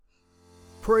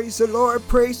Praise the Lord,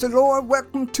 praise the Lord.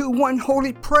 Welcome to One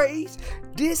Holy Praise.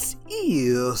 This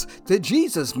is the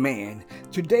Jesus Man.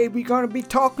 Today we're going to be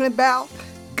talking about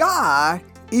God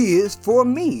is for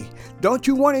me. Don't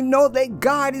you want to know that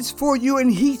God is for you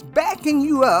and He's backing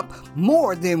you up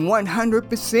more than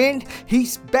 100%?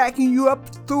 He's backing you up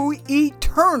through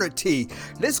eternity.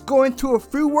 Let's go into a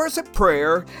few words of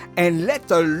prayer and let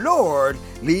the Lord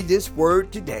lead this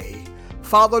word today.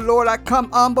 Father, Lord, I come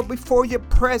humble before your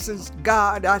presence,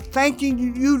 God. I thanking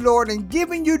you, Lord, and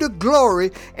giving you the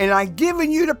glory, and I'm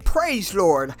giving you the praise,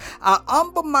 Lord. I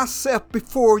humble myself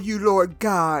before you, Lord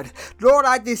God. Lord,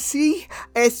 I see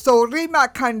I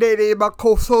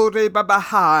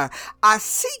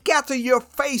seek after your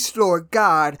face, Lord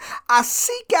God. I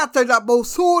seek after the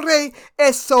Bosore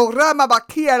Esorama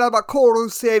Bakia Bakoro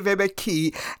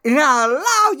Sevebeki. And I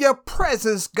allow your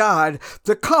presence, God,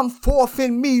 to come forth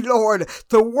in me, Lord,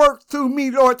 to work through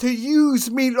me, Lord, to use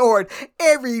me, Lord,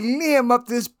 every limb of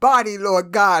this body,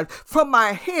 Lord God, from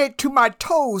my head to my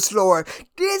toes, Lord.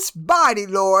 This body,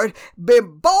 Lord,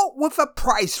 been bought with a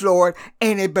price, Lord,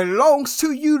 and it belongs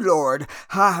to you, Lord.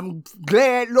 I'm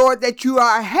glad, Lord, that you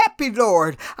are happy,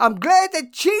 Lord. I'm glad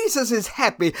that Jesus is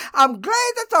happy. I'm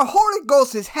glad that the Holy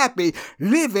Ghost is happy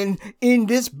living in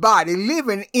this body,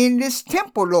 living in this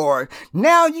temple, Lord.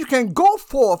 Now you can go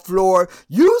forth, Lord,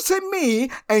 using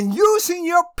me and using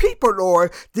your people,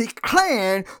 Lord,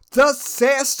 declaring, thus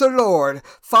says the Lord.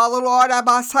 Father, Lord, I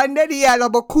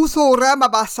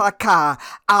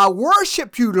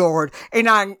worship you, Lord, and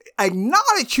I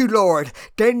acknowledge you, Lord,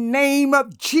 the name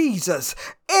of Jesus.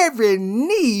 Every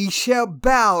knee shall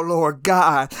bow, Lord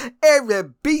God. Every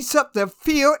beast of the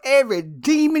field, every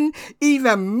demon,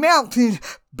 even mountains,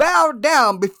 bow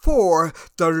down before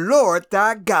the Lord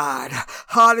thy God.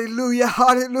 Hallelujah,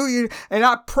 hallelujah. And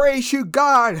I praise you,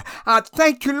 God. I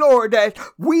thank you, Lord, that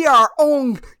we are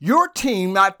on your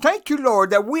team. I thank you,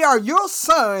 Lord, that we are your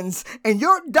sons and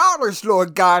your daughters,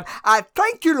 Lord God. I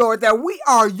thank you, Lord, that we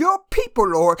are your people,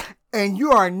 Lord, and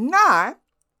you are not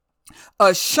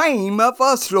ashamed of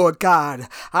us, Lord God.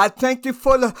 I thank you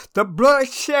for the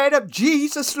bloodshed of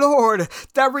Jesus, Lord,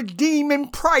 that redeeming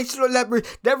price, Lord,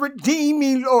 that redeem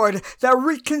me, Lord, that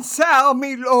reconcile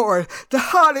me, Lord. The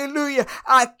hallelujah.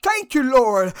 I thank you,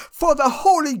 Lord, for the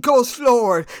Holy Ghost,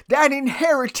 Lord, that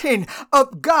inheriting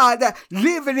of God that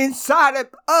living inside of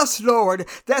us, Lord,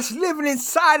 that's living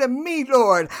inside of me,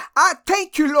 Lord. I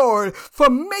thank you, Lord,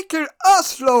 for making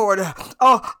us, Lord,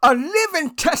 a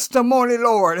living testimony,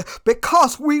 Lord, because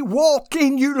we walk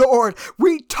in you, Lord.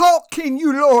 We talk in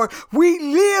you, Lord. We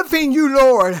live in you,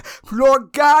 Lord.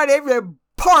 Lord God, every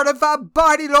part of our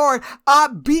body, Lord,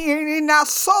 our being in our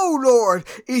soul, Lord,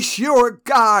 is your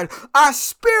God. Our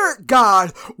spirit,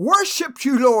 God, worship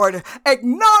you, Lord.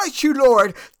 Acknowledge you,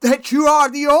 Lord, that you are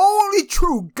the only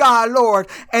true God, Lord,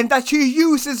 and that you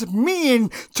uses men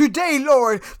today,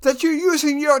 Lord, that you're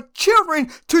using your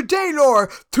children today, Lord,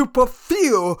 to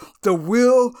fulfill the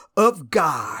will of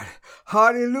God.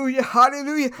 Hallelujah,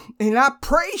 hallelujah. And I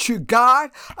praise you, God.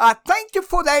 I thank you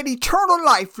for that eternal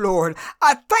life, Lord.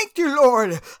 I thank you,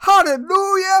 Lord.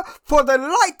 Hallelujah, for the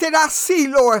light that I see,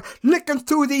 Lord, looking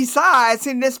through these eyes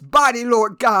in this body,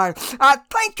 Lord God. I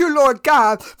thank you, Lord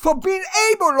God, for being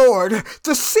able, Lord,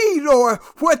 to see, Lord,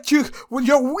 with your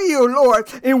will, Lord,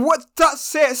 and what thus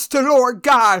says the Lord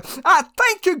God. I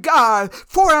thank you, God,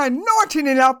 for anointing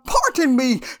and imparting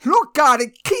me, Lord God,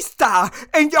 and Kista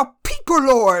and your people,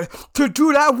 Lord, to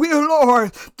do thy will,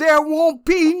 Lord. There won't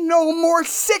be no more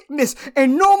sickness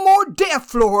and no more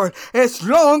death, Lord, as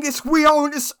long as we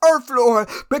on this earth, Lord,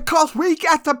 because we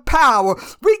got the power,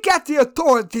 we got the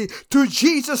authority to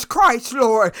Jesus Christ,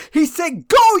 Lord. He said,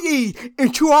 go ye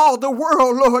into all the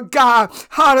world, Lord God,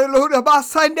 hallelujah,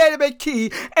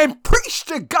 and preach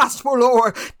the gospel,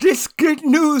 Lord, this good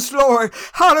news, Lord,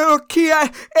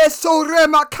 hallelujah,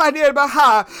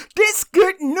 this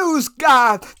good news,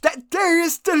 God, that there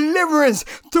is deliverance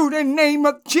through the name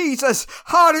of Jesus.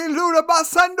 Hallelujah.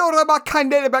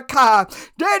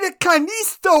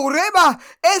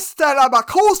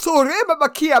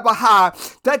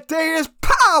 That there is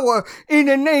power in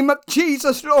the name of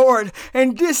Jesus, Lord.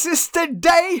 And this is the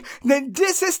day, and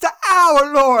this is the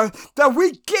hour, Lord, that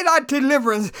we get our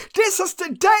deliverance. This is the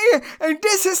day, and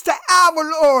this is the hour,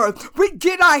 Lord. We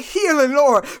get our healing,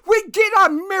 Lord. We get our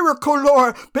miracle,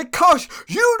 Lord, because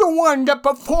you the one that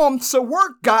performed comes to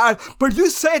work, God, but you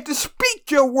said to speak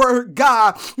your word,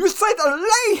 God. You said to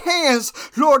lay hands,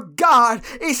 Lord God.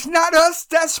 It's not us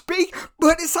that speak,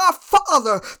 but it's our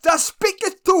Father that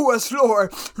speaketh through us,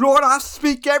 Lord. Lord, I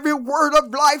speak every word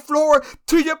of life, Lord,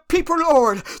 to your people,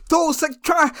 Lord. Those that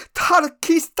try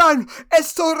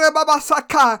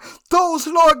those,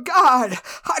 Lord God,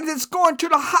 that's going to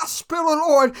the hospital,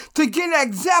 Lord, to get an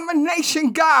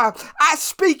examination, God. I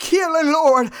speak healing,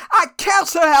 Lord. I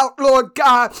cancel out, Lord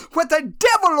God, what the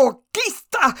devil, Lord,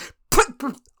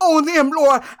 put on them,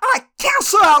 Lord. I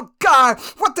cancel out, God,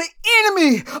 what the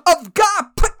enemy of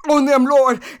God put on them,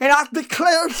 Lord. And I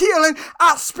declare healing.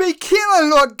 I speak healing,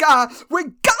 Lord God,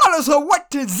 regardless of what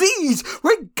disease,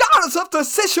 regardless of the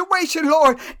situation,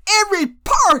 Lord. Every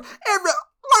part, every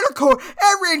article,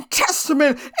 every intestine,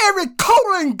 every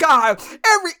colon, God,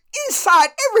 every inside,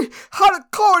 every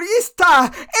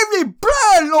every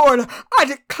blood, Lord, I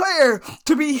declare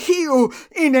to be healed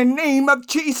in the name of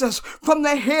Jesus, from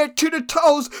the head to the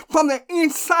toes, from the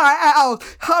inside out.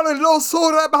 Hallelujah.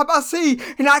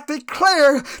 And I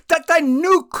declare that that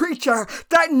new creature,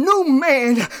 that new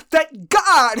man that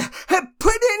God had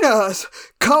put in us,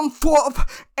 come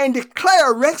forth and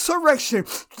declare resurrection,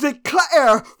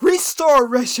 declare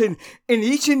restoration in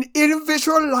each and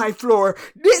individual life, Lord,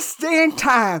 this day and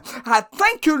time. I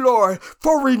thank you, Lord,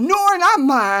 for renewing our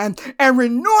mind and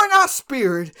renewing our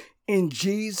spirit in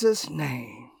Jesus'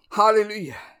 name.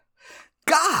 Hallelujah.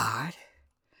 God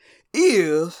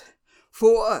is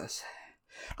for us.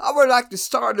 I would like to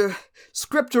start a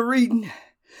scripture reading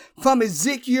from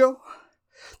Ezekiel,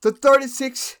 the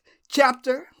 36th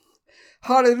chapter.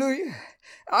 Hallelujah.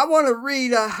 I want to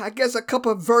read, a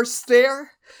couple of verses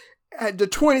there. At the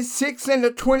 26th and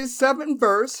the 27th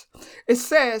verse, it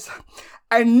says,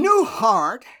 "A new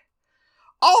heart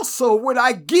also would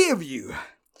I give you."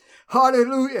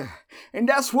 Hallelujah. And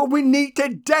that's what we need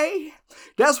today.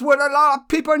 That's what a lot of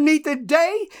people need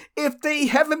today if they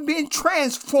haven't been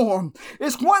transformed.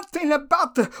 It's one thing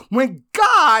about when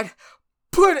God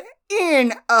put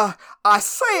in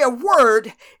say a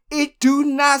word, it do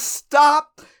not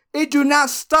stop. It do not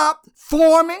stop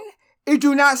forming. It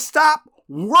do not stop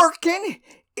working.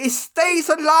 It stays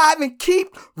alive and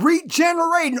keep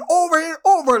regenerating over and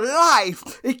over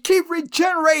life. It keep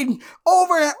regenerating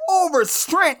over and over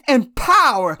strength and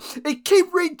power. It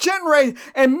keep regenerating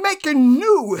and making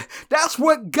new. That's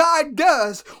what God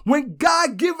does. When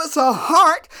God gives us a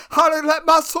heart, hallelujah,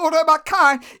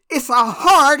 it's a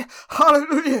heart,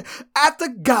 hallelujah, after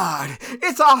God.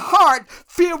 It's a heart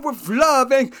filled with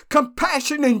love and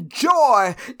compassion and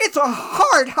joy. It's a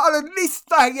heart, hallelujah,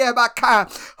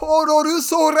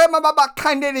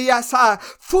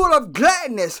 full of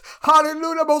gladness.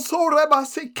 Hallelujah.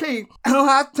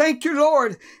 I thank you,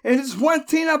 Lord. And it's one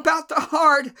thing about the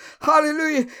heart.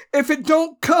 Hallelujah. If it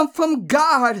don't come from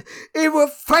God, it will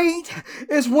faint.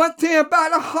 It's one thing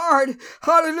about a heart.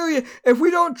 Hallelujah. If we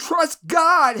don't trust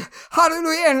God,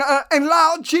 hallelujah, and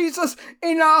allow Jesus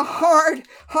in our heart,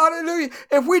 hallelujah.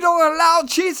 If we don't allow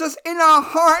Jesus in our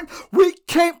heart, we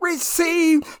can't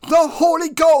receive the Holy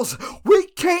Ghost. We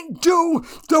can't do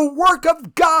the work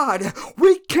of God.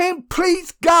 We can't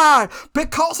please God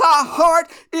because our heart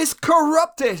is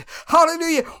corrupted.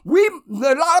 Hallelujah.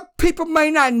 A lot of people may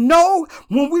not know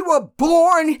when we were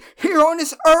born here on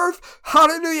this earth.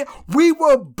 Hallelujah. We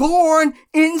were born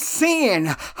in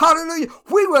sin. Hallelujah.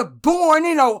 We were born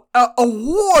in a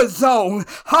war zone.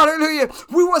 Hallelujah.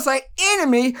 We was an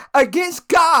enemy against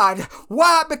God.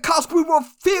 Why? Because we were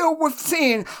filled with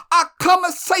sin. Our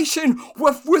conversation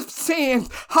with sin.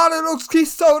 Hallelujah.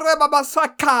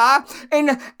 And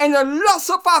the lust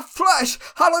of our flesh.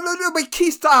 Hallelujah.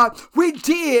 We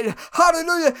did.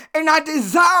 Hallelujah. And our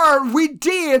desire we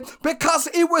did because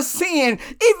it was sin.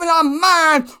 Even our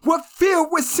mind was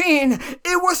filled with sin.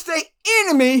 It was the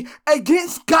enemy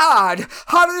against God.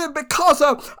 Hallelujah. Because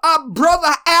of our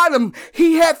brother Adam,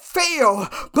 he had failed.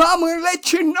 But I'm going to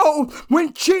let you know,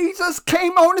 when Jesus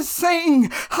came on the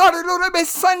scene, hallelujah,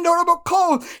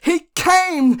 he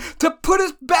came to put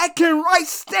us back in right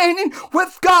standing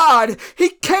with God. He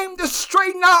came to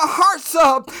straighten our hearts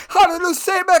up. Hallelujah.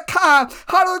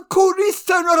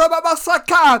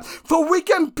 For we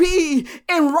can be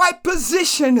in right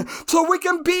position, so we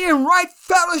can be in right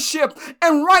fellowship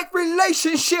and right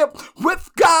relationship with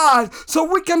God, so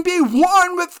we can be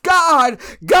one with God,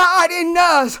 God in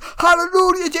us.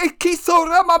 Hallelujah.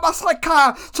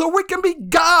 So we can be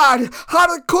God.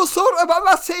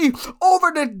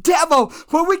 Over the devil,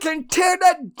 where we can tell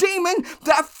that demon,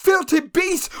 that filthy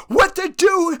beast, what to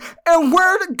do and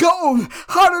where to go.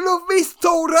 Hallelujah.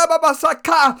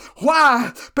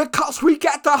 Why? Because we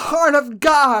got the heart of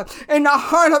God, and the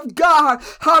heart of God,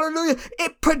 hallelujah,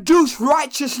 it produced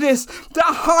righteousness. The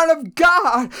heart of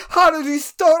God, hallelujah,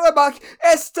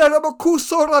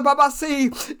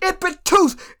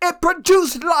 it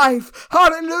produced life.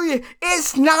 Hallelujah.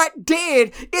 It's not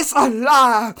dead, it's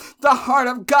alive. The heart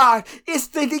of God is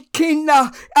the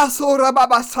kingdom. It's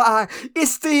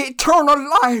the eternal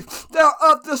life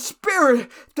of the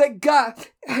Spirit that God,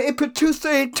 it produced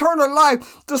the eternal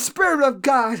life, the Spirit of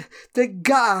God that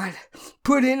God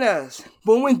put in us.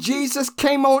 But when Jesus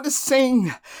came on the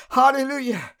scene,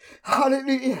 hallelujah,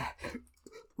 hallelujah,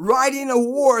 right in a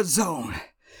war zone.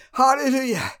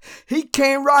 Hallelujah. He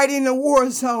came right in the war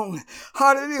zone.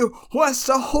 Hallelujah. Once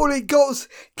the Holy Ghost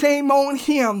came on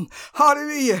him.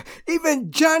 Hallelujah.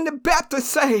 Even John the Baptist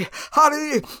say,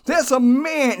 hallelujah, there's a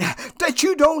man that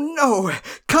you don't know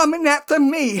coming after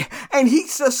me, and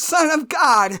he's the Son of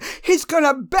God. He's going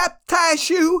to baptize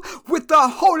you with the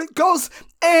Holy Ghost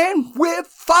and with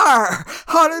fire.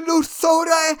 Hallelujah.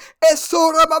 Soda and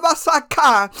soda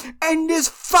babasaka. And this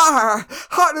fire,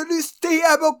 hallelujah,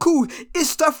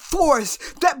 it's the force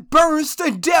that burns the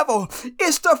devil.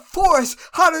 It's the force,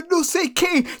 hallelujah,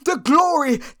 king, the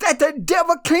glory that the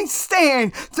devil can't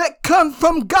stand, that comes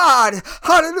from God.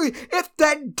 Hallelujah. If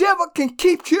that devil can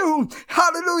keep you,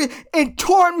 hallelujah, in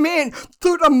torment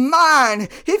through the mind,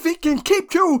 if he can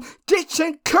keep you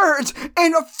discouraged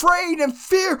and afraid and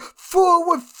fearful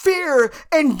with fear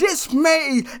and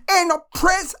dismay and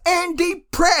oppressed and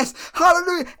depressed,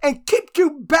 hallelujah, and keep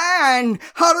you bound,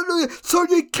 hallelujah, so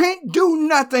you can't do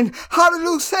nothing,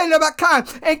 hallelujah,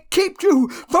 and keep you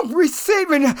from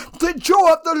receiving the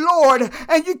joy of the Lord,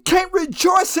 and you can't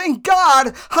rejoice in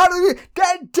God, hallelujah.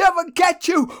 That devil got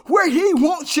you where he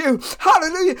wants you,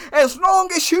 hallelujah, as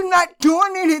long as you're not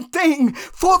doing anything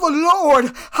for the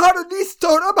Lord, hallelujah.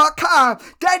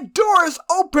 That door is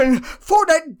open for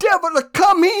that devil to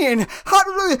come in,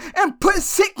 hallelujah, and put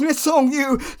sickness on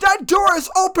you. That door is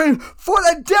open for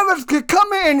the devil to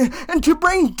come in and to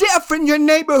bring death in your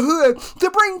neighborhood, to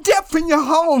bring death in your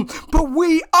home. But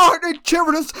we are the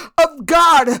children of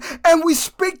God, and we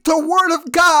speak the word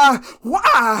of God.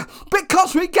 Why?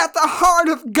 Because we got the heart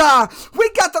of God. We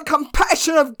got the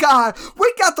compassion of God.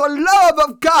 We got the love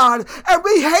of God, and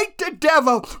we hate the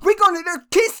devil. We're going to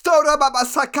destroy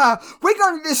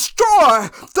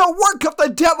the work of the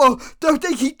devil that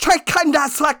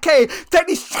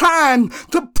he's trying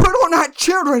to put on our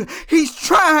children. He's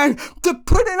trying to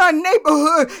put in our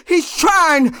neighborhood. He's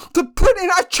trying to put in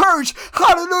our church.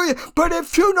 Hallelujah. But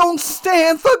if you don't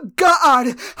stand for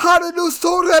God, hallelujah,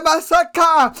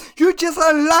 you just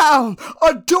allow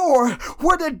a door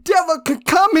where the devil can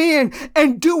come in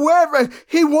and do whatever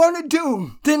he want to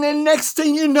do. Then the next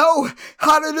thing you know,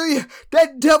 hallelujah,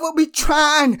 that devil be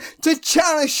trying to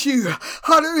challenge you.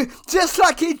 Hallelujah. Just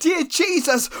like he did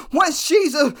Jesus. Once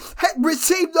Jesus had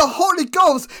received the Holy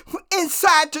Ghost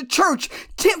inside the church,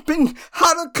 tempting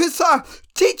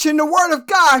teaching the word of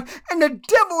God, and the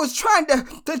devil was trying to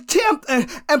tempt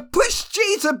and push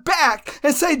Jesus back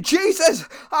and say, Jesus,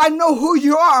 I know who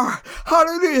you are.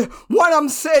 Hallelujah. One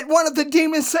of the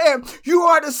demons said, you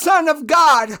are the Son of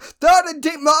God.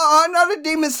 Another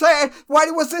demon said, while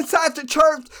he was inside the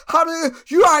church, hallelujah,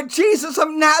 you are Jesus of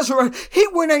Nazareth. He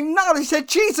would acknowledge that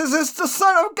Jesus is the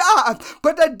Son of God.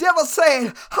 But the devil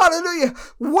said, hallelujah,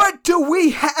 what do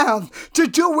we have to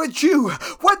do with you?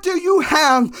 What do you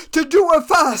have to do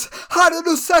with us?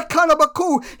 Hallelujah.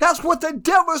 That's what the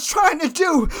devil is trying to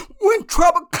do. When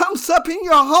trouble comes up in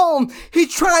your home,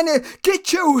 he's trying to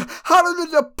get you,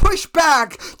 hallelujah, to push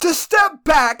back, to step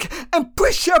back and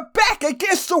push your back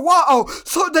against the wall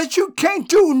so that you can't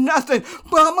do nothing.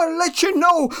 But I'm going to let you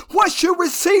know, once you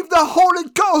receive the Holy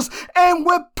Ghost and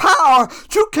with power,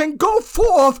 you can go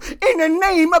forth in the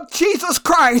name of Jesus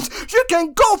Christ. You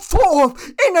can go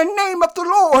forth in the name of the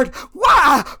Lord.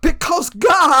 Why? Because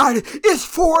God is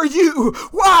for you.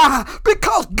 Why?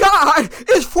 Because God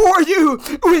is for you.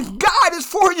 When God is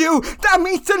for you, that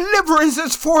means deliverance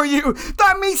is for you.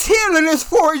 That means healing is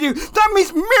for you. That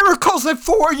means miracles are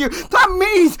for you. That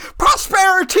means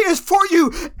prosperity is for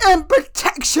you, and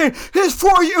protection is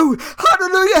for you.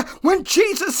 Hallelujah. When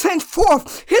Jesus sent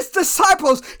forth his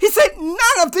disciples, he said,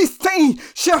 none of these things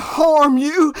shall harm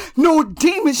you. No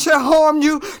demon shall harm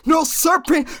you. No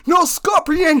serpent, no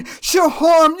scorpion shall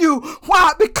harm you.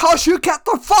 Why? Because you got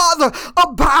the Father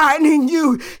abiding in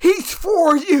you. He's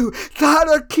for you.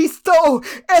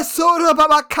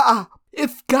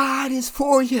 If God is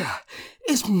for you,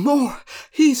 is more.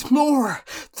 He's more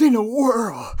than the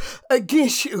world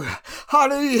against you.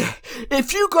 Hallelujah.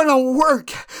 If you're going to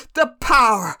work the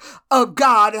power of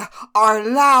God or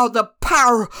allow the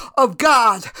power of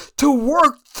God to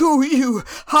work through you,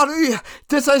 hallelujah.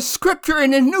 There's a scripture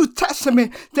in the New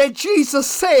Testament that Jesus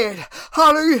said,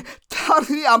 hallelujah,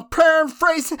 hallelujah, I'm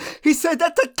paraphrasing. He said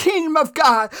that the kingdom of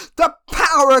God, the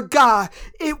power of God,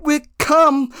 it will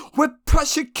come with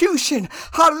persecution.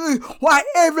 Hallelujah. Why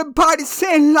everybody's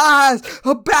saying lies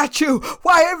about you.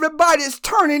 Why everybody's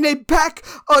turning their back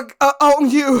on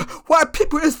you. Why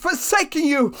people is forsaking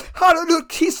you. Hallelujah.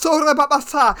 He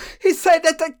said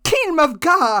that the kingdom of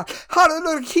God,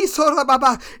 hallelujah,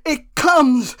 it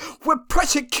comes with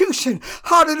persecution.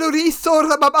 Hallelujah.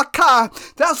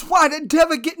 That's why the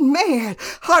devil get mad.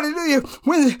 Hallelujah.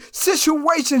 When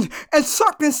situations and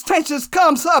circumstances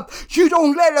comes up, you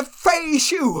don't let it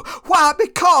phase you. Why?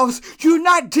 Because you're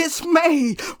not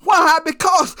dismayed. Why?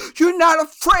 Because you're not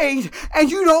afraid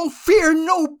and you don't fear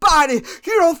nobody.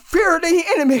 You don't fear the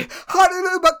enemy.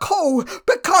 Hallelujah.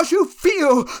 Because you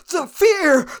feel the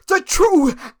fear, the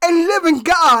true and living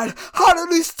God.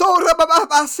 Hallelujah.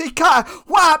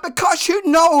 Why? Because you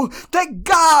know that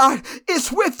God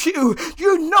is with you.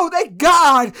 You know that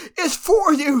God is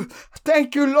for you.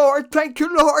 Thank you, Lord. Thank you,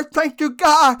 Lord. Thank you,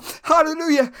 God.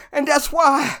 Hallelujah. And that's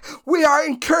why we are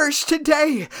encouraged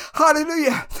today.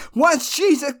 Hallelujah. Once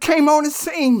Jesus came on the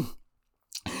scene,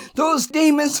 those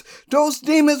demons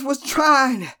was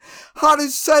trying.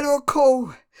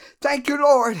 Hallelujah. Thank you,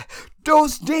 Lord.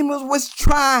 Those demons was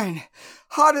trying.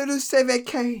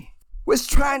 Hallelujah. Was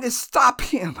trying to stop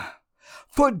him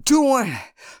for doing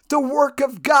the work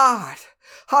of God.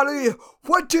 Hallelujah.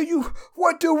 What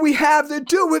do we have to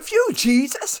do with you,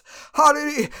 Jesus?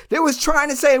 Hallelujah. They was trying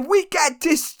to say, we got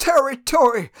this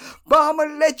territory. But I'm going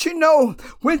to let you know,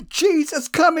 when Jesus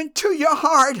come into your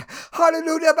heart,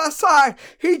 hallelujah,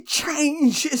 he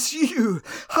changes you.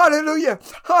 Hallelujah.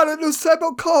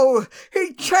 Hallelujah.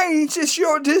 He changes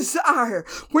your desire.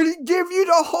 When he give you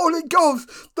the Holy Ghost,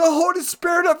 the Holy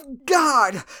Spirit of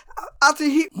God,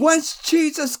 once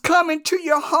Jesus come into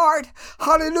your heart,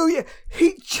 hallelujah,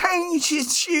 he changes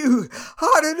you.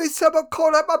 Hallelujah.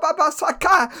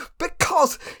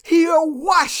 Because he'll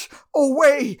wash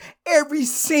away every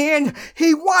sin.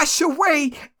 He wash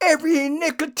away every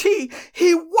iniquity.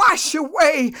 He wash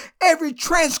away every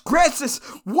transgression.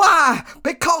 Why?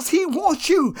 Because he wants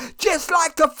you just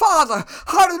like the Father.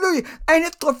 Hallelujah. And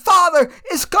if the Father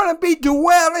is going to be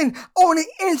dwelling on the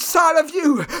inside of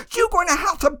you, you're going to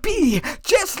have to be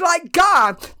just like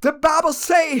God. The Bible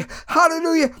say,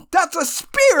 hallelujah, that the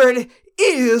Spirit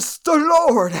is the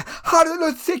Lord.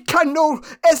 Hallelujah.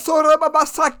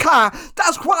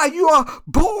 That's why you are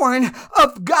born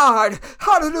of God.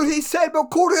 Hallelujah. He said,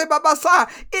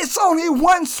 it's only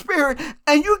one Spirit,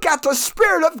 and you got the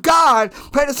Spirit of God.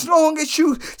 But as long as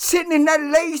you sitting in that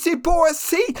lazy boy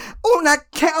seat on that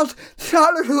couch,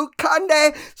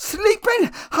 hallelujah,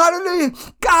 sleeping, hallelujah,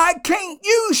 God can't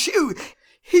use you.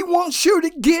 He wants you to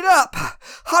get up.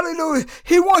 Hallelujah.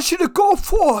 He wants you to go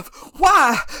forth.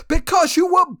 Why? Because you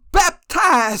were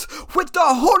baptized with the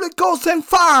Holy Ghost and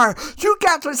fire. You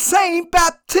got the same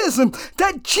baptism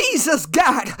that Jesus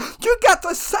got. You got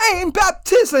the same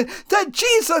baptism that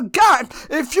Jesus got.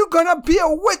 If you're going to be a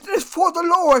witness for the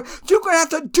Lord, you're going to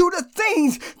have to do the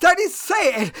things that he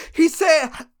said. He said,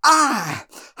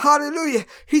 hallelujah.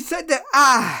 He said that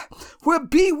I will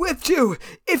be with you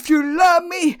if you love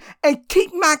me and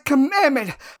keep my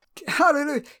commandment.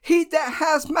 Hallelujah. He that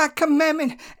has my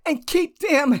commandment and keep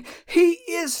them, he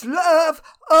is love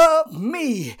of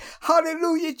me.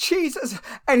 Hallelujah, Jesus.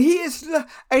 And he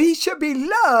shall be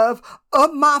love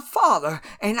of my Father.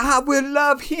 And I will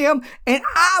love him, and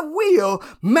I will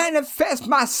manifest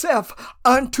myself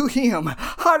unto him.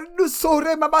 Hallelujah.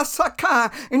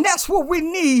 And that's what we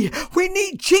need. We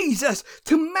need Jesus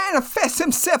to manifest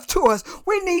himself to us.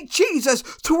 We need Jesus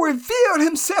to reveal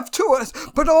himself to us.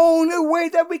 But the only way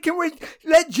that we can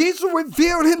let Jesus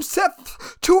reveal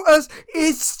himself to us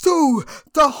is through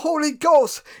the Holy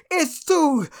Ghost. It's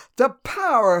through the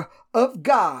power of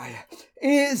God.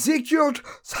 In Ezekiel,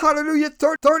 hallelujah,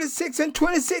 36 and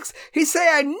 26, he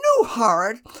said, a new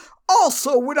heart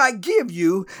also would I give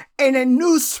you, and a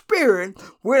new spirit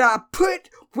would I put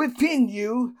within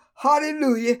you.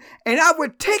 Hallelujah. And I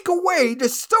would take away the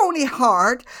stony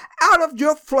heart out of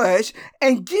your flesh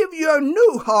and give you a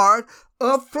new heart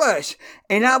of flesh.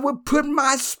 And I will put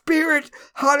my spirit,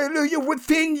 hallelujah,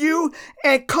 within you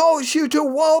and cause you to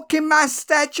walk in my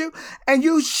statute, and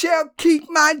you shall keep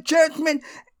my judgment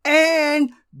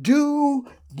and do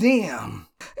them.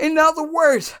 In other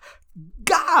words,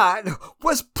 God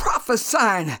was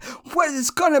prophesying what it's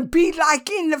going to be like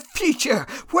in the future,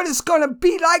 what it's going to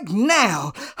be like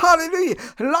now. Hallelujah.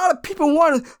 A lot of people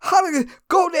want to, hallelujah,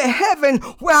 go to heaven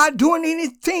without doing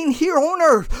anything here on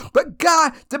earth. But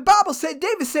God, the Bible said,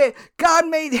 David said, God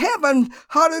made heaven,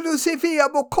 hallelujah,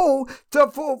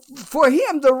 for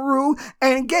him to rule,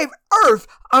 and gave earth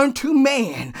unto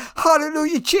man.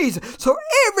 Hallelujah, Jesus. So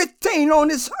everything on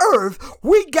this earth,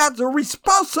 we got the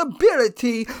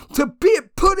responsibility to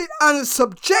put it under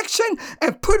subjection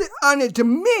and put it under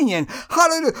dominion.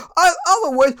 Hallelujah. In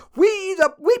other words, we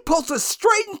supposed to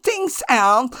straighten things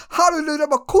out. Hallelujah.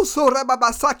 By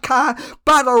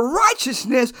the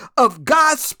righteousness of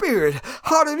God's Spirit.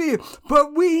 Hallelujah.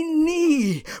 But we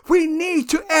need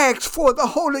to ask for the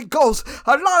Holy Ghost.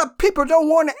 A lot of people don't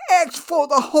want to ask for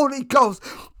the Holy Ghost.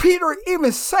 Peter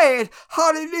even said,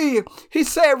 hallelujah, he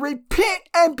said, repent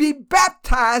and be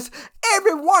baptized,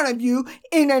 every one of you,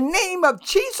 in the name of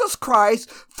Jesus Christ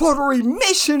for the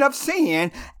remission of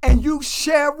sin, and you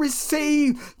shall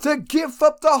receive the gift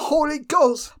of the Holy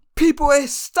Ghost. People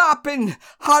is stopping,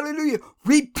 hallelujah,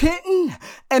 repenting,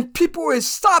 and people is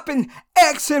stopping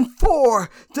asking for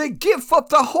the gift of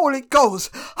the Holy Ghost.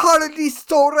 Hallelujah.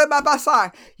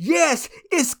 Yes,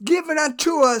 it's given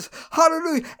unto us,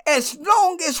 hallelujah, as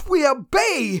long as we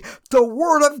obey the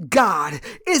word of God.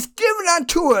 It's given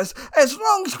unto us as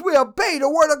long as we obey the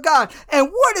word of God. And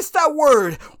what is that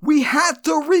word? We have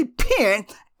to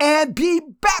repent and be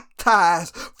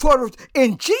baptized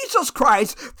in Jesus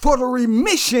Christ for the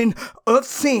remission of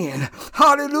sin.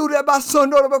 Hallelujah. So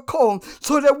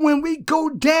that when we go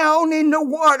down in the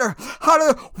water,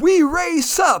 hallelujah, we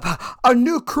raise up a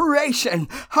new creation.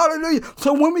 Hallelujah.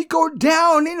 So when we go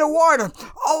down in the water,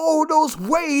 all those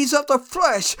ways of the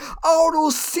flesh, all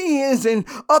those sins and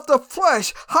of the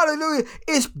flesh, hallelujah,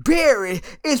 is buried.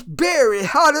 It's buried.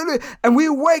 Hallelujah. And we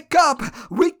wake up,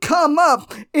 we come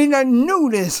up in the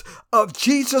newness of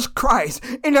Jesus Christ,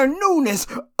 in the newness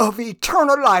of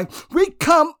eternal life. We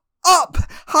come up,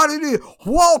 hallelujah,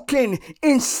 walking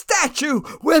in stature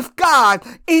with God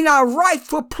in our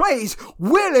rightful place,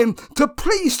 willing to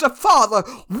please the Father,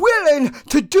 willing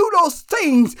to do those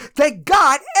things that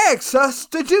God asks us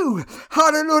to do.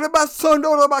 Hallelujah.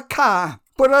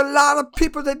 But a lot of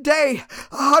people today,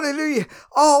 hallelujah,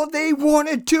 all they want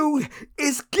to do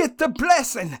is get the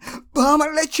blessing. But I'm going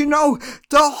to let you know,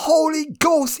 the Holy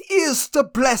Ghost is the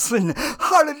blessing.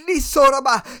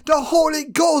 Hallelujah. The Holy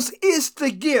Ghost is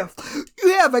the gift.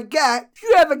 You ever got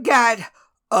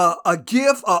a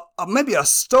gift, or maybe a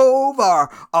stove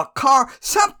or a car,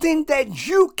 something that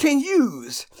you can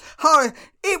use? Hallelujah.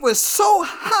 It was so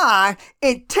high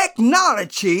in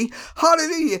technology,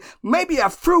 hallelujah, maybe a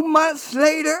few months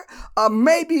later, or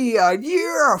maybe a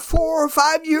year or 4 or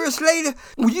 5 years later,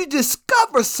 when you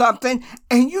discover something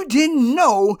and you didn't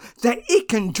know that it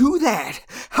can do that.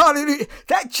 Hallelujah.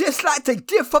 That's just like the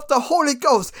gift of the Holy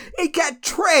Ghost. It got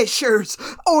treasures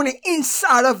on the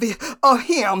inside of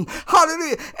him.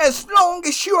 Hallelujah. As long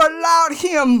as you allowed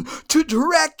him to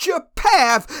direct your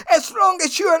path, as long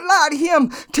as you allowed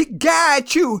him to guide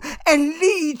you and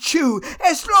lead you,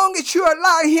 as long as you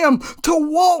allow him to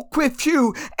walk with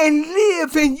you and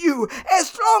live in you,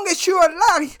 as long as you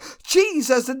allow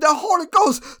Jesus and the Holy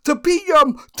Ghost to be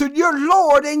your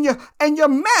Lord and your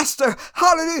master,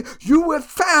 hallelujah, you will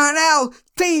find out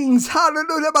things,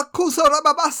 hallelujah, that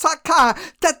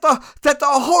the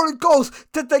Holy Ghost,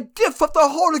 that the gift of the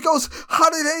Holy Ghost,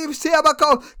 hallelujah,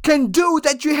 can do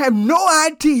that you have no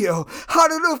idea.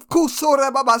 Hallelujah.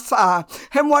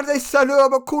 And what they said,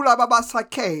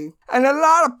 and a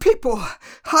lot of people,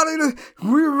 hallelujah,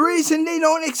 reason they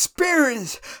don't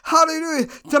experience, hallelujah,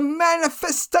 the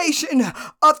manifestation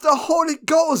of the Holy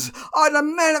Ghost or the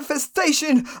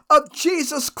manifestation of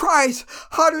Jesus Christ,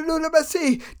 hallelujah, but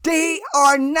see, they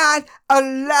are not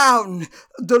allowing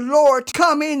the Lord to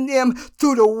come in them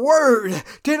through the word.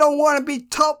 They don't want to be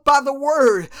taught by the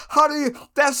word. Hallelujah.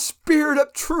 That spirit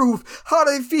of truth.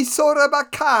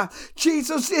 Hallelujah.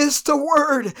 Jesus is the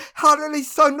word. Hallelujah.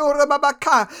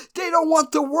 They don't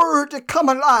want the word to come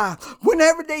alive.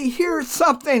 Whenever they hear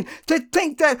something, they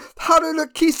think that, hallelujah,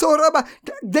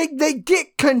 they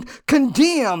get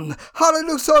condemned.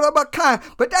 Hallelujah.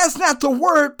 But that's not the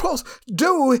word supposed to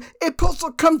do. It's supposed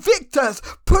to convict us,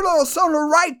 put us on the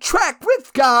right track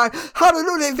with God.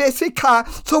 Hallelujah.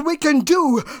 So we can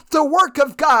do the work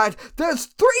of God. There's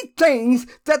 3 things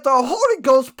that the Holy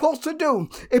Ghost is supposed to do.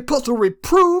 It's supposed to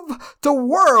reprove the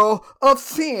world of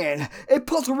sin. It's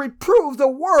supposed to reprove the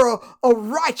world world of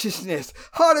righteousness.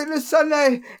 Hallelujah.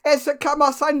 Sunday, it's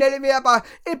supposed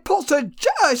to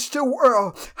judge the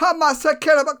world.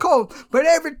 But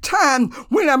every time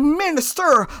when a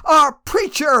minister or a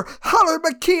preacher, hallelujah,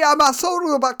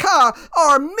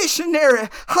 or a missionary,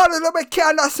 hallelujah,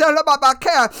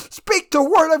 speak the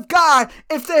word of God,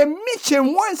 if they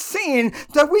mention one sin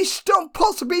that we still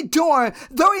supposed to be doing,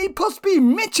 though he's supposed to be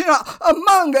mentioned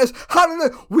among us,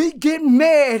 hallelujah, we get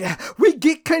mad, we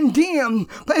get condemned,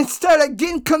 but instead of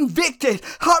getting convicted,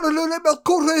 hallelujah,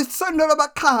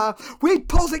 we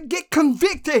supposed to get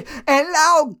convicted and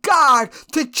allow God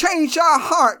to change our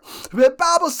heart. The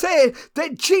Bible said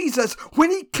that Jesus,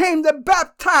 when he came to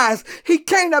baptize, he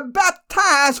came to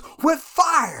baptize with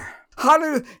fire.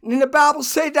 Hallelujah. And the Bible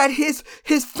said that his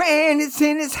fan is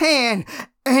in his hand,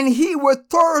 and he will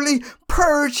thoroughly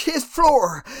purge his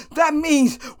floor. That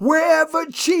means wherever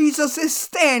Jesus is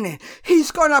standing,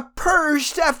 he's going to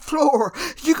purge that floor.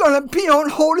 You're going to be on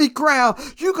holy ground.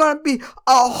 You're going to be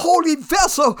a holy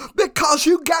vessel because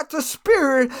you got the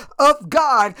Spirit of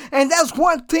God. And that's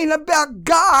one thing about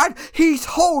God. He's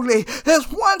holy. There's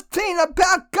one thing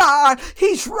about God.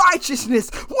 He's righteousness.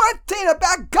 One thing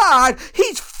about God.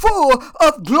 He's full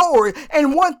of glory.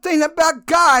 And one thing about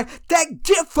God, that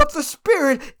gift of the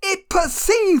Spirit, it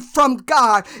proceeds from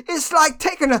God. It's like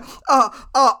taking a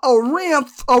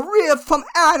rib from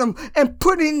Adam and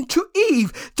putting it into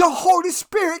Eve. The Holy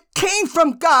Spirit came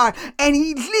from God and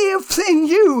he lives in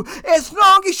you. As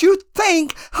long as you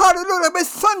think, hallelujah,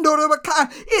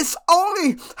 it's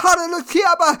only,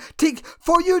 hallelujah,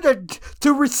 for you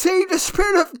to receive the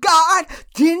Spirit of God,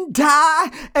 then die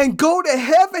and go to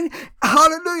heaven.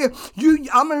 Hallelujah.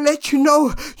 I'm going to let you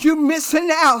know you're missing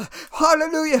out.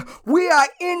 Hallelujah. We are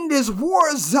in this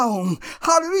war zone.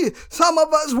 Hallelujah. Some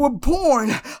of us were born.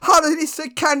 Hallelujah.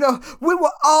 We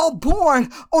were all born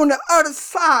on the other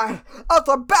side of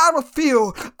the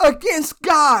battlefield against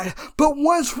God. But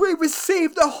once we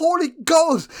received the Holy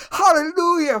Ghost,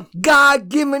 hallelujah, God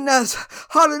giving us,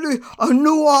 hallelujah, a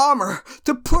new armor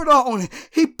to put on.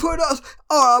 He put us,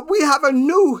 we have a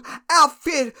new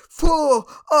outfit full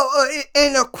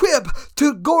and equipped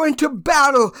to go into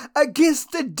battle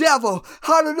against the devil.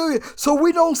 Hallelujah. So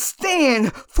we don't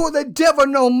stand for the devil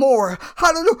no more.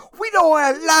 Hallelujah. We don't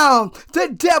allow the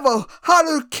devil,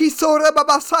 hallelujah,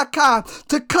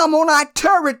 to come on our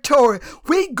territory.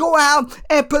 We go out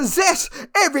and possess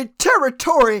every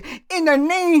territory in the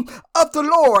name of the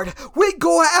Lord. We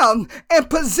go out and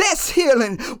possess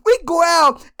healing. We go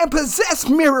out and possess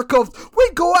miracles.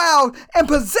 We go out and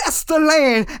possess the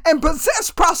land and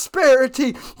possess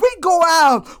prosperity. We go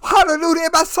out, hallelujah,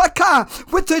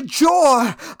 with the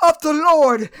joy of the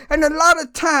Lord. And a lot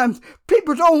of times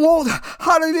people don't want,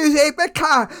 hallelujah,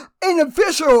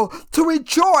 individual to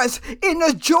rejoice in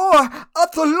the joy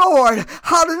of the Lord.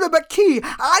 Hallelujah.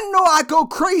 I know I go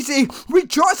crazy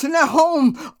rejoicing at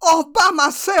home all by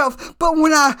myself, but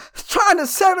when I try to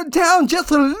settle down just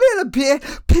a little bit,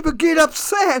 people get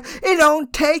upset. It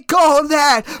don't take all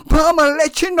that. But I'm going to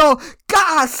let you know,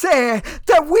 God said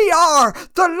that we are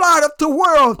the light of the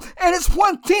world. And it's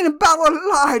one thing about a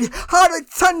light.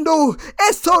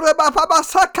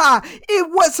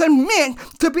 It wasn't meant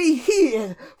to be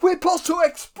hid. We're supposed to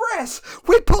express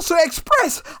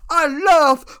our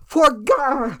love for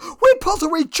God. We're supposed to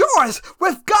rejoice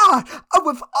with God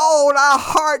with all our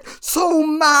heart, soul,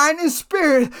 mind, and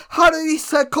spirit.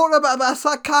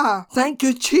 Thank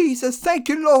you, Jesus. Thank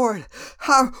you, Lord.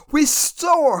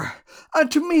 Restore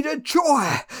unto me the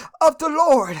joy of the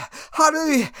Lord.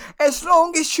 Hallelujah. As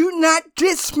long as you're not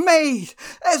dismayed,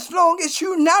 as long as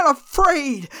you're not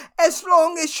afraid, as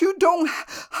long as you don't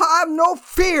have no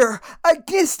fear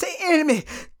against the enemy,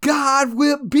 God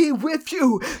will be with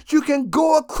you. You can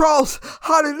go across,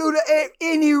 hallelujah,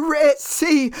 any Red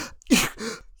Sea.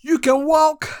 You can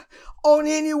walk on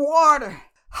any water.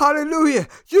 Hallelujah.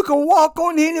 You can walk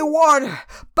on any water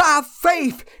by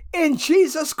faith in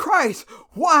Jesus Christ.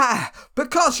 Why?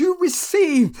 Because you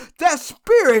received that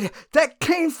Spirit that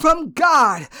came from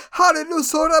God. Hallelujah.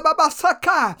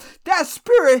 That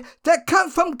Spirit that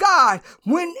comes from God.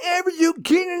 Whenever you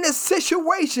get in a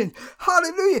situation,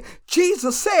 hallelujah,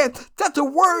 Jesus said that the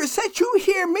words that you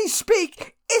hear me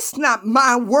speak, it's not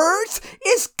my words,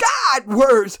 it's God's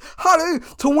words. Hallelujah.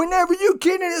 So whenever you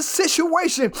get in a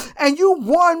situation and you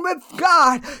one with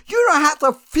God, you don't have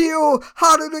to feel,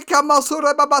 hallelujah,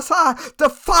 the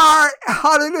fire,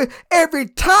 hallelujah, every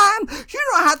time. You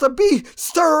don't have to be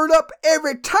stirred up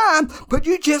every time, but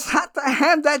you just have to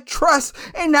have that trust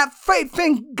and that faith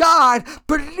in God.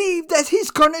 Believe that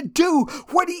He's going to do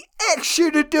what He asks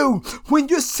you to do. When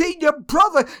you see your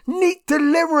brother need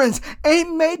deliverance, and it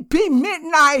may be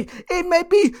midnight, night. It may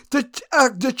be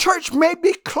the church may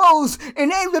be closed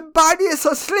and everybody is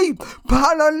asleep. But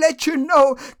I want to let you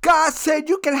know, God said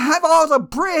you can have all the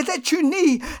bread that you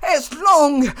need as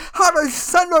long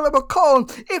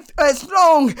as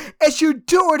long as you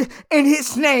do it in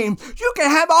His name. You can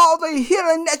have all the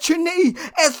healing that you need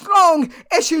as long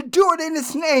as you do it in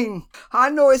His name. I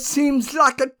know it seems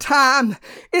like a time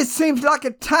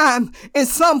in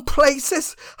some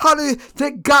places,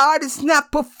 that God is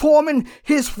not performing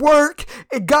His work,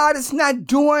 and God is not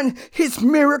doing His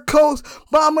miracles.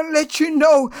 But I'm going to let you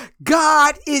know,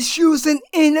 God is using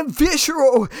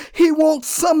individual. He wants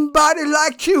somebody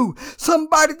like you,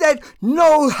 somebody that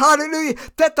knows, hallelujah,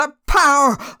 that the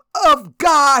power of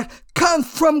God comes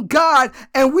from God,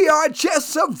 and we are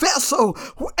just a vessel,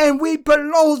 and we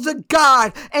belong to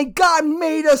God, and God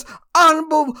made us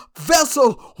honorable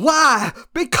vessel. Why?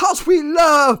 Because we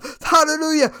love,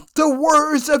 hallelujah, the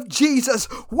words of Jesus.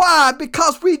 Why?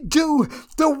 Because we do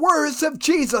the words of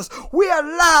Jesus. We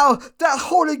allow that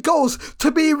Holy Ghost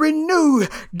to be renewed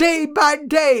day by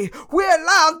day. We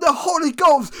allow the Holy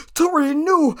Ghost to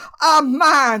renew our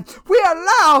mind. We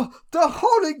allow the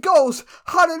Holy Ghost,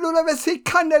 hallelujah,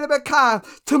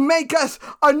 to make us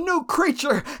a new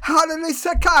creature.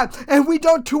 Hallelujah. And we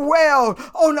don't dwell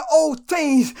on the old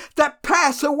things that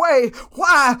pass away.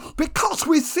 Why? Because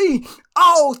we see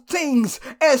all things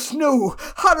as new.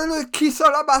 Hallelujah.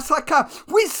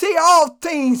 We see all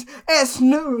things as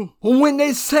new. When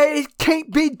they say it can't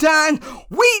be done,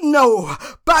 we know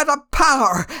by the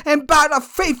power and by the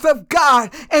faith of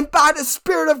God and by the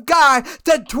Spirit of God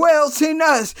that dwells in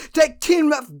us, that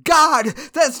kingdom of God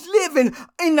that's living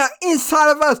in the inside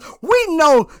of us. We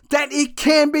know that it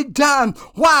can be done.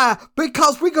 Why?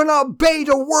 Because we're going to obey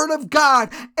the word of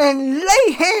God and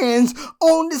lay hands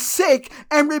on the sick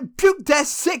and rebuke that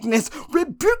sickness,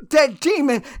 rebuke that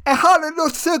demon, and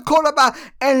hallelujah,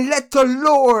 and let the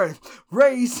Lord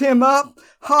raise him up.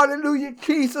 Hallelujah,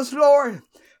 Jesus, Lord.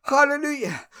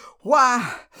 Hallelujah.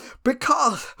 Why?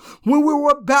 Because when we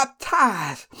were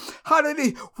baptized,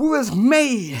 hallelujah, we was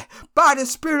made by the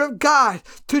Spirit of God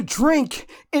to drink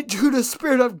into the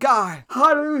Spirit of God.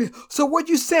 Hallelujah. So what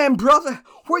you saying, brother?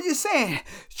 What you saying?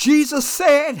 Jesus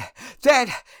said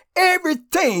that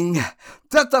everything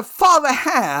that the Father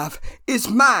have is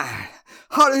mine.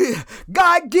 Hallelujah.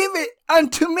 God give it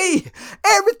unto me.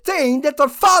 Everything that the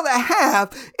Father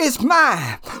have is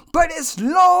mine. But as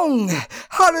long,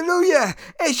 hallelujah,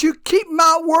 as you keep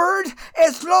my word,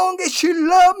 as long as you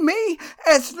love me,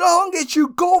 as long as you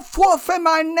go forth in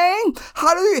my name,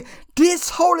 hallelujah, this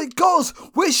Holy Ghost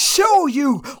will show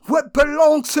you what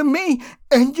belongs to me,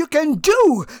 and you can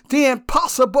do the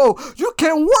impossible. You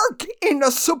can work in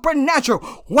the supernatural.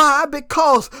 Why?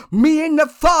 Because me and the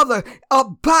Father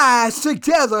abides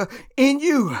together in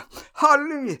you.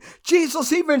 Hallelujah.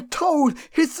 Jesus even told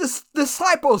his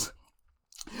disciples,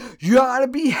 you ought to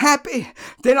be happy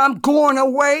that I'm going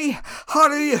away.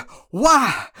 Hallelujah.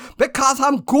 Why? Because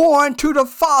I'm going to the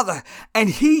Father, and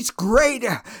He's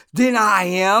greater than I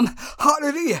am.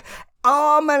 Hallelujah.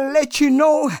 I'm going to let you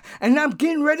know, and I'm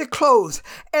getting ready to close.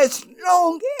 As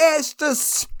long as the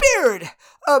Spirit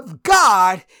of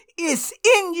God is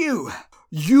in you,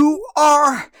 you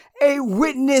are a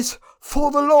witness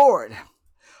for the Lord.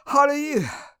 Hallelujah.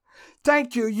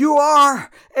 Thank you. You are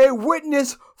a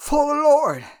witness for the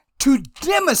Lord to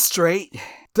demonstrate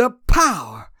the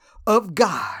power of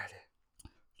God.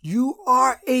 You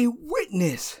are a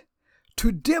witness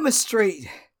to demonstrate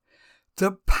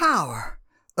the power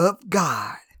of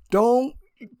God. Don't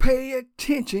pay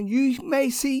attention. You may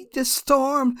see the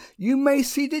storm. You may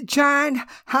see the giant,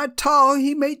 how tall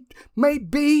he may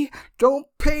be. Don't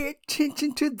pay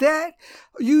attention to that.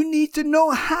 You need to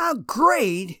know how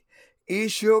great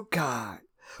is your God.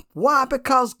 Why?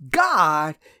 Because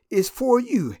God is for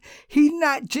you. He's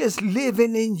not just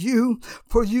living in you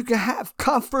for you can have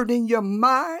comfort in your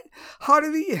mind.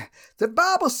 Hallelujah. The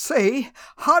Bible say,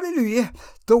 hallelujah,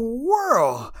 the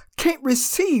world can't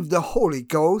receive the Holy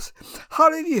Ghost.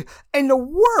 Hallelujah. And the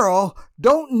world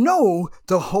don't know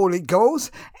the Holy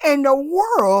Ghost, and the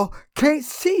world can't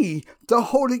see the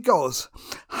Holy Ghost.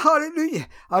 Hallelujah.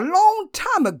 A long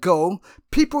time ago,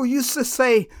 people used to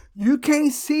say, you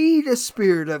can't see the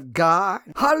Spirit of God.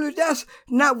 Hallelujah. That's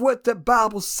not what the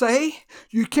Bible say.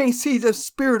 You can't see the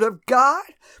Spirit of God.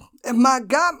 And my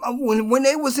God, when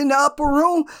they was in the upper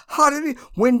room, hallelujah,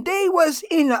 when they was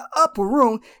in the upper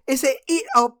room, it said, it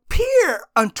appeared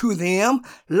unto them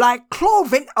like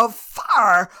cloven of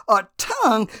fire, a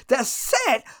tongue that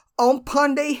sat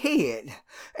upon their head.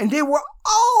 And they were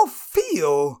all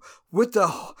filled with the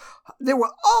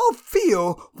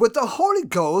Holy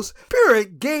Ghost.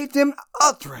 Spirit gave them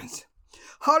utterance.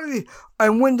 Hallelujah.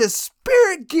 And when the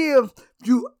Spirit gives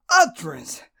you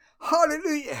utterance,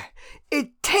 hallelujah,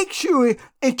 it takes you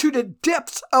into the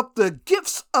depths of the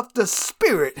gifts of the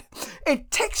Spirit.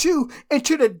 It takes you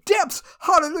into the depths,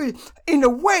 hallelujah, in the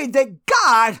way that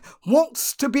God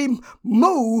wants to be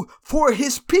moved for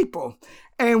his people.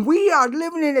 And we are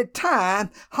living in a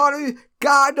time, hallelujah,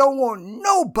 God don't want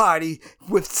nobody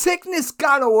with sickness.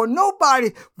 God don't want nobody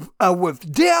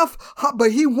with death,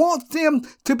 but he wants them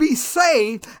to be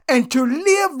saved and to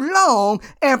live long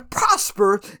and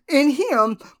prosper in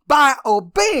him by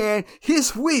obeying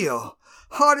his will.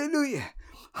 Hallelujah.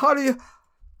 Hallelujah.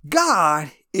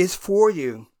 God is for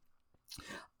you.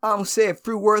 I'm going to say a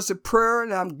few words of prayer,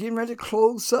 and I'm getting ready to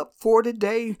close up for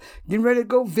today. Getting ready to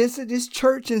go visit this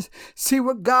church and see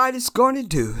what God is going to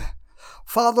do.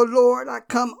 Father, Lord, I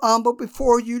come humble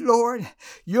before you, Lord.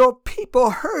 Your people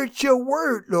heard your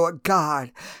word, Lord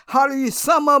God. Hallelujah.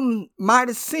 Some of them might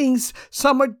have seen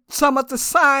some of the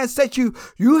signs that you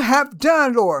have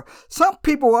done, Lord. Some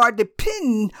people are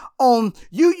depending on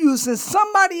you using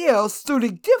somebody else through the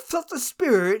gifts of the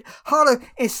Spirit, hallelujah,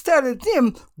 instead of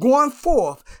them going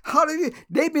forth. Hallelujah.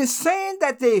 They've been saying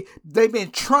that they've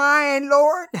been trying,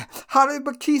 Lord, hallelujah,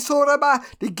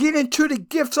 to get into the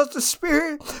gifts of the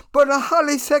Spirit, but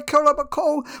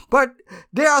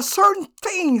there are certain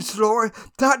things, Lord,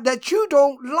 that you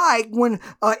don't like when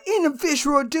an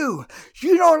individual do.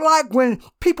 You don't like when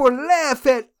people laugh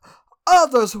at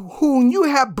others whom you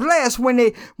have blessed when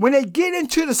they get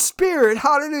into the Spirit,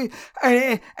 hallelujah,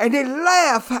 and they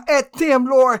laugh at them,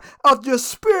 Lord, of your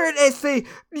Spirit as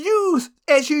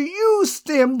you use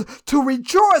them to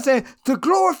rejoice and to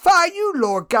glorify you,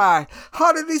 Lord God.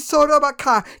 Hallelujah.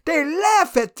 They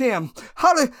laugh at them.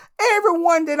 Hallelujah.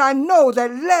 Everyone that I know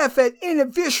that laugh at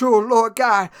individual, Lord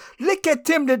God, look at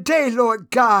them today,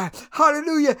 Lord God.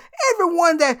 Hallelujah.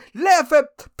 Everyone that laugh at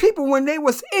people when they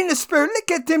was in the Spirit, look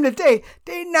at them today.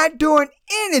 They're not doing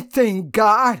anything,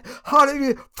 God.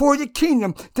 Hallelujah. For your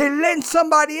kingdom. They're letting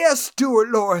somebody else do it,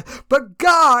 Lord. But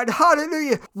God,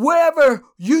 hallelujah, wherever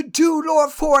you do,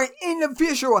 Lord, for an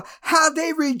individual, how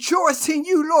they rejoice in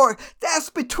you, Lord,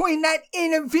 that's between that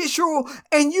individual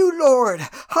and you, Lord.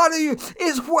 Hallelujah.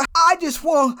 Is what I just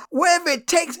want, wherever it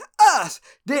takes us,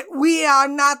 that we are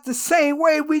not the same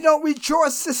way. We don't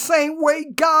rejoice the same way,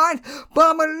 God. But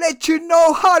I'm going to let you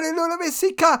know, hallelujah,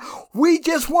 we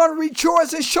just want to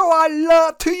rejoice and show our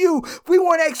love to you. We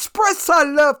want to express our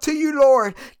love to you,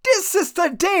 Lord. This is the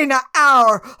day and the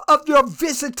hour of your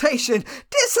visitation.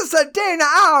 This is the day and the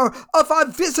hour of our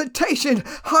visitation.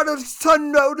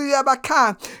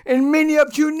 And many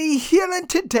of you need healing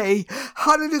today.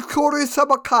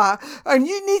 And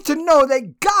you need to know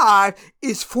that God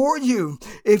is for you.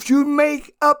 If you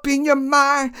make up in your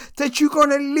mind that you're going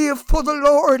to live for the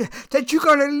Lord, that you're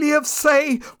going to live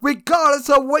saved, regardless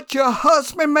of what your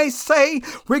husband may say,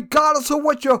 regardless of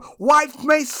what your wife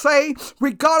may say,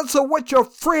 regardless of what your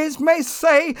friends may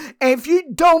say, and if you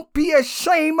don't be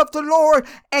ashamed of the Lord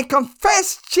and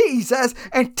confess Jesus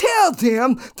and tell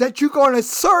them that you're going to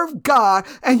serve God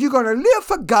and you're going to live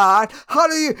for God,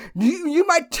 hallelujah, you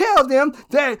might tell them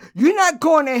that you're not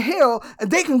going to hell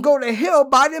and they can go to hell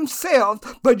by themselves,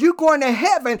 but you're going to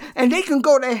heaven and they can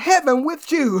go to heaven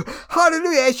with you.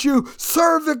 Hallelujah. As you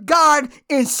serve the God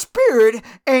in spirit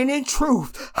and in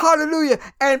truth. Hallelujah.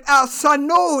 And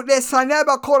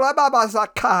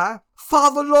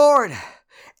Father, Lord,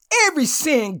 every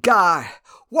sin, God,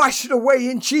 wash it away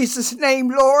in Jesus' name,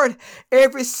 Lord.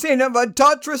 Every sin of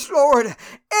adulteress, Lord.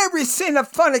 Every sin of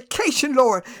fornication,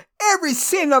 Lord. Every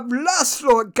sin of lust,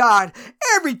 Lord God.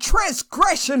 Every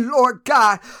transgression, Lord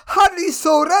God.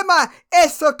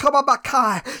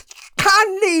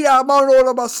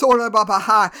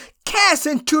 Cast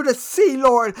into the sea,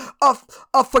 Lord, of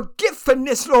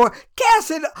forgetfulness, Lord.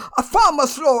 Cast it from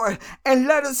us, Lord. And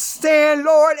let us stand,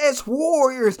 Lord, as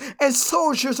warriors and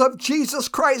soldiers of Jesus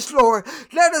Christ, Lord.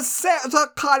 Let us stand,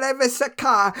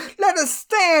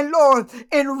 Lord,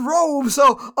 in robes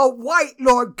of white,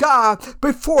 Lord God,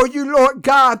 before you, Lord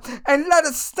God. And let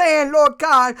us stand, Lord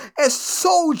God, as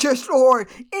soldiers, Lord,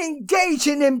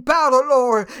 engaging in battle,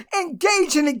 Lord.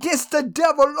 Engaging against the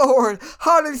devil, Lord.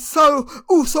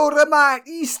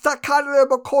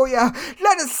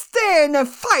 Let us stand and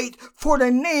fight for the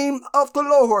name of the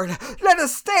Lord. Let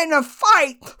us stand and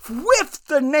fight with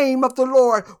the name of the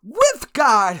Lord, with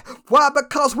God. Why?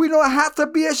 Because we don't have to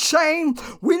be ashamed.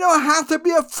 We don't have to be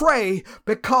afraid,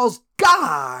 because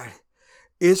God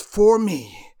is for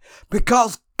me.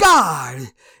 Because God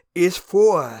is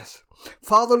for us.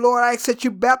 Father, Lord, I ask that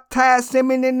you baptize them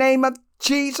in the name of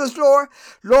Jesus, Lord.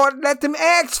 Lord, let them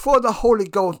ask for the Holy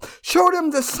Ghost. Show them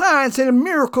the signs and the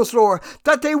miracles, Lord,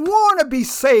 that they want to be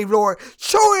saved, Lord.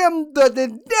 Show them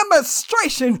the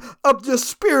demonstration of the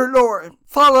Spirit, Lord.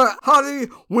 Father, hallelujah,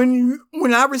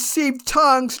 when I received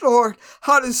tongues, Lord,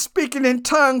 hallelujah, speaking in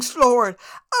tongues, Lord,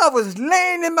 I was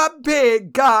laying in my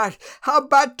bed, God. How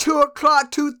about 2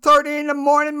 o'clock, 2:30 in the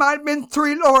morning, might have been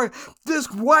 3, Lord. This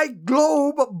white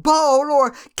globe ball,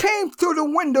 Lord, came through the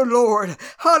window, Lord.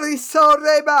 Hallelujah,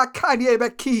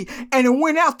 and it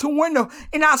went out the window,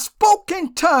 and I spoke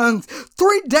in tongues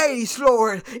 3 days,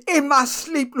 Lord, in my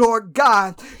sleep, Lord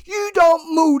God. You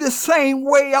don't move the same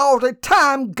way all the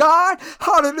time, God.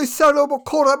 Hallelujah.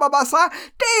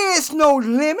 There is no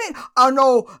limit or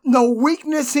no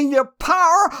weakness in your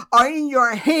power or in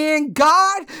your hand,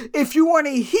 God. If you want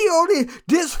to heal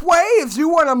this way, if you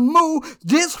want to move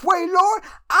this way, Lord,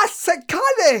 I say,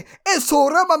 I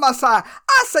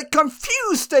say,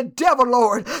 confuse the devil,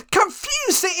 Lord.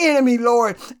 Confuse the enemy,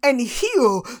 Lord, and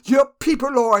heal your people,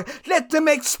 Lord. Let them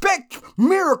expect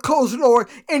miracles, Lord,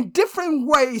 in different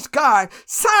ways, God.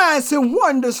 Signs and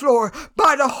wonders, Lord,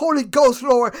 by the Holy Ghost,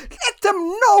 Lord. Let them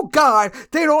know, God,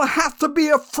 they don't have to be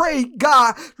afraid,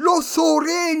 God.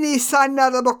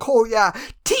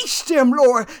 Teach them,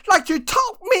 Lord, like you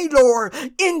taught me, Lord,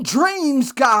 in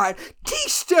dreams, God.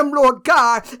 Teach them, Lord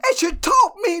God, as you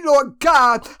taught me, Lord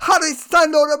God, how to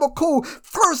stand on the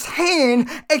first-hand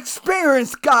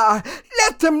experience, God.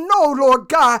 Let them know, Lord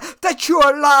God, that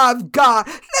you're alive, God.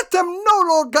 Let them know,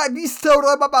 Lord God,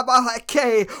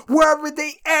 wherever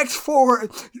they ask for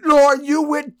it, Lord, you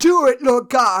would do it, Lord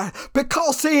God,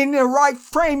 because they're in the right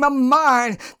frame of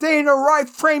mind. They're in the right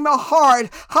frame of heart.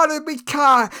 How to be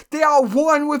kind. They are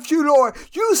one with you, Lord.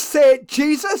 You said,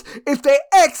 Jesus, if they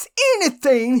ask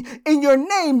anything in your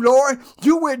name, Lord,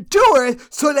 you will do it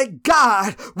so that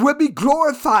God will be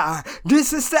glorified.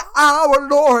 This is the hour,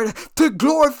 Lord, to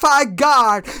glorify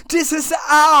God. This is the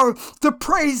hour to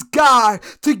praise God,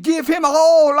 to give him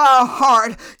all our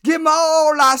heart, give him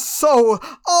all our soul,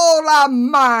 all our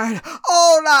mind,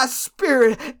 all our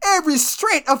spirit. Every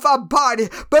strength of our body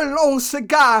belongs to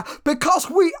God, because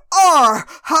we are,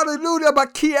 hallelujah,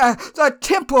 the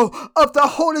temple of the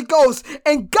Holy Ghost,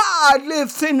 and God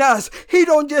lives in us. He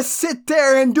don't just sit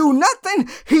there and do nothing.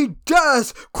 He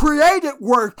does creative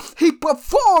work. He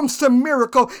performs the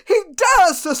miracle. He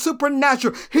does the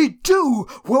supernatural. He do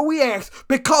what we ask,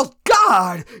 because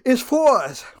God is for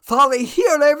us. Father,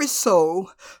 heal every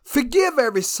soul, forgive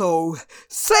every soul,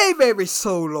 save every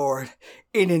soul, Lord,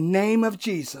 in the name of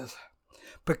Jesus,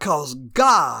 because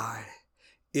God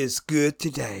is good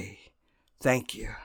today. Thank you.